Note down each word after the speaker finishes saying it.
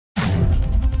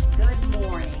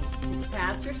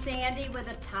Pastor Sandy with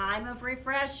a time of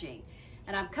refreshing.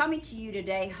 And I'm coming to you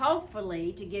today,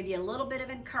 hopefully, to give you a little bit of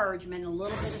encouragement, a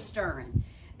little bit of stirring.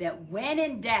 That when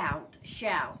in doubt,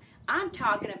 shout. I'm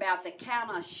talking about the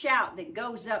kind of shout that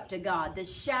goes up to God, the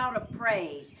shout of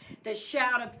praise, the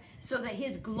shout of so that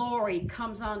His glory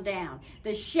comes on down.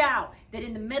 The shout that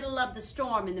in the middle of the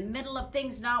storm, in the middle of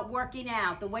things not working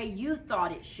out the way you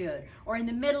thought it should, or in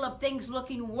the middle of things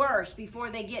looking worse before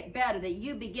they get better, that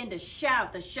you begin to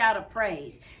shout the shout of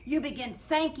praise. You begin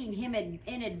thanking Him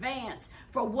in advance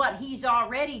for what He's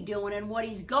already doing and what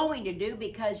He's going to do,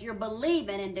 because you're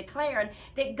believing and declaring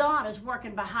that God is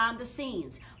working behind the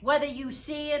scenes. Whether you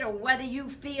see it or whether you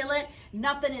feel it,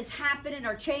 nothing is happening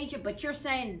or changing, but you're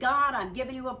saying, God, I'm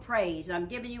giving you a praise. I'm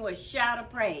giving you a shout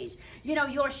of praise. You know,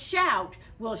 your shout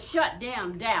will shut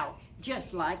down doubt.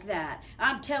 Just like that.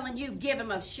 I'm telling you, give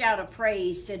Him a shout of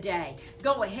praise today.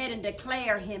 Go ahead and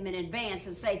declare Him in advance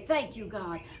and say, thank you,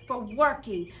 God, for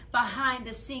working behind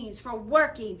the scenes, for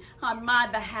working on my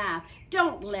behalf.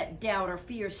 Don't let doubt or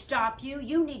fear stop you.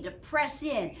 You need to press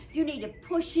in. You need to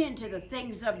push into the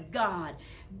things of God.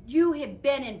 You have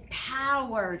been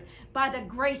empowered by the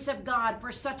grace of God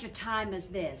for such a time as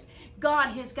this. God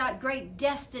has got great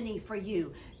destiny for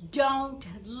you. Don't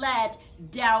let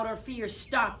doubt or fear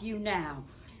stop you now.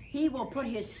 He will put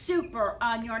His super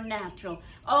on your natural.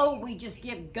 Oh, we just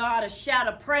give God a shout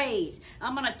of praise.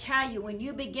 I'm going to tell you, when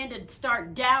you begin to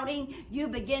start doubting, you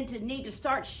begin to need to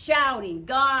start shouting.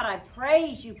 God, I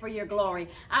praise you for your glory.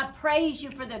 I praise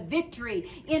you for the victory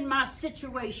in my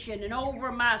situation and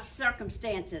over my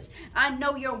circumstances. I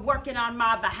know you're working on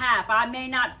my behalf. I may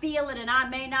not feel it and I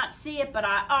may not see it, but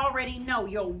I already know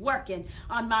you're working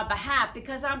on my behalf,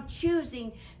 because I'm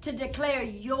choosing to declare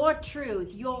your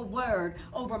truth, your word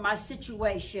over my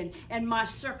situation and my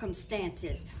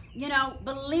circumstances. You know,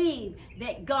 believe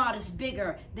that God is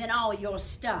bigger than all your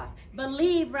stuff.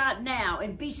 Believe right now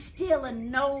and be still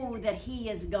and know that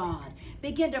He is God.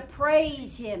 Begin to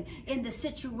praise Him in the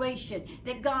situation,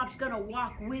 that God's going to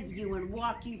walk with you and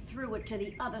walk you through it to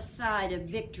the other side of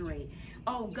victory.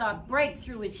 Oh God,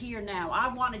 breakthrough is here now.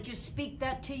 I want to just speak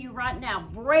that to you right now.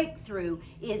 Breakthrough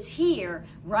is here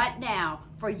right now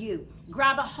for you.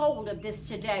 Grab a hold of this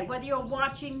today. Whether you're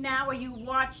watching now or you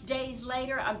watch days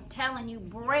later, I'm telling you,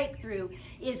 breakthrough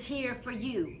is here for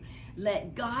you.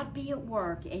 Let God be at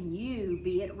work and you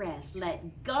be at rest.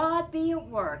 Let God be at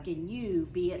work and you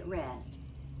be at rest.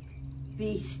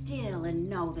 Be still and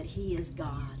know that He is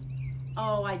God.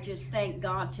 Oh, I just thank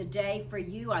God today for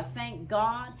you. I thank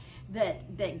God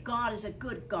that God is a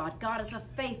good God. God is a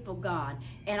faithful God.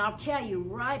 And I'll tell you,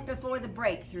 right before the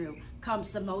breakthrough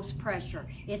comes the most pressure.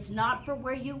 It's not for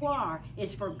where you are,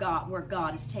 it's for God, where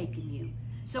God is taking you.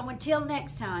 So until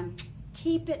next time,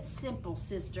 keep it simple,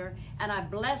 sister. And I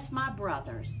bless my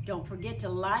brothers. Don't forget to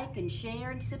like and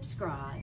share and subscribe.